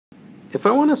If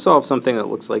I want to solve something that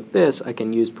looks like this, I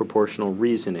can use proportional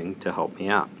reasoning to help me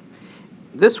out.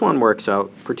 This one works out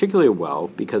particularly well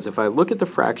because if I look at the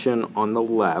fraction on the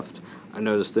left, I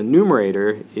notice the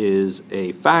numerator is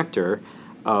a factor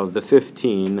of the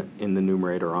 15 in the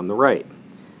numerator on the right.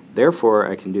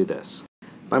 Therefore, I can do this.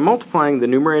 By multiplying the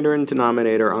numerator and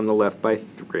denominator on the left by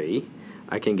 3,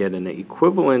 I can get an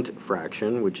equivalent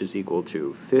fraction, which is equal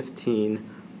to 15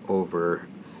 over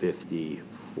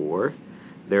 54.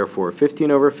 Therefore,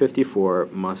 15 over 54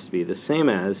 must be the same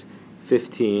as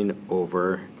 15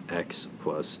 over x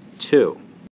plus 2.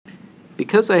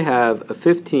 Because I have a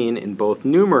 15 in both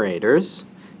numerators,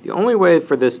 the only way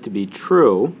for this to be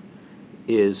true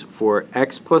is for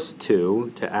x plus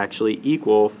 2 to actually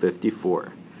equal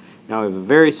 54. Now I have a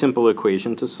very simple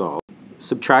equation to solve.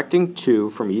 Subtracting 2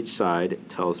 from each side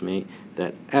tells me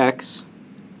that x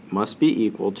must be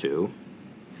equal to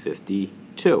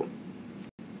 52.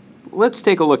 Let's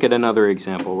take a look at another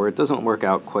example where it doesn't work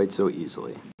out quite so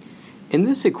easily. In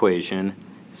this equation,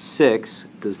 6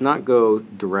 does not go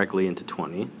directly into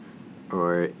 20,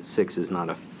 or 6 is not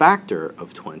a factor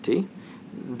of 20.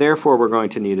 Therefore, we're going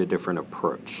to need a different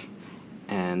approach.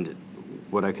 And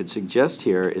what I could suggest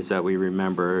here is that we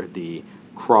remember the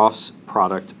cross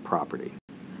product property.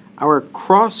 Our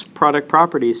cross product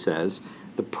property says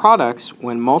the products,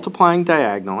 when multiplying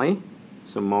diagonally,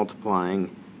 so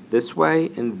multiplying this way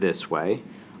and this way,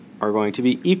 are going to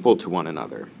be equal to one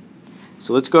another.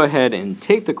 So let's go ahead and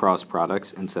take the cross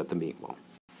products and set them equal.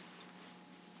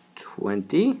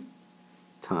 20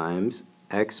 times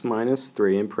x minus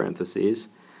 3 in parentheses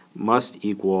must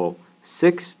equal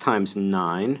 6 times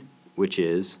 9, which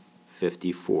is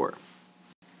 54.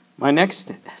 My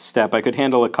next step I could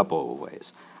handle a couple of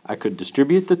ways. I could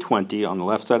distribute the 20 on the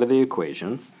left side of the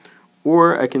equation,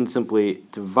 or I can simply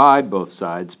divide both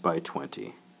sides by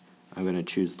 20. I'm going to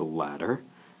choose the latter.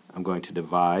 I'm going to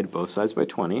divide both sides by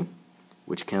 20,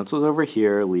 which cancels over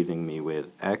here, leaving me with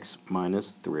x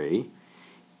minus 3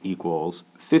 equals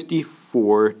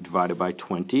 54 divided by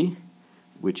 20,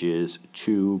 which is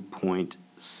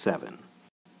 2.7.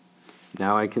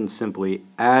 Now I can simply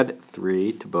add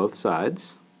 3 to both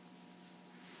sides,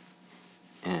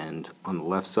 and on the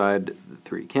left side, the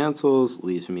 3 cancels,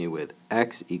 leaves me with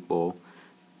x equal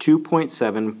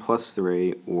 2.7 plus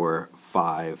 3, or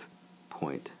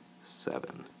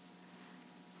 5.7.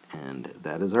 And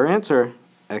that is our answer.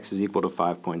 X is equal to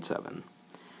 5.7.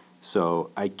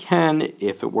 So I can,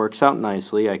 if it works out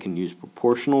nicely, I can use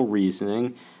proportional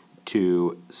reasoning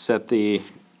to set the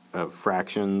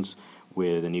fractions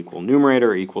with an equal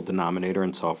numerator or equal denominator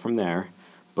and solve from there.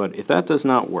 But if that does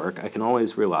not work, I can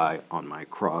always rely on my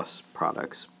cross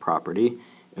products property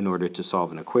in order to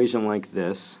solve an equation like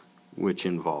this, which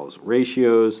involves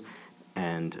ratios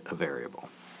and a variable.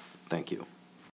 Thank you.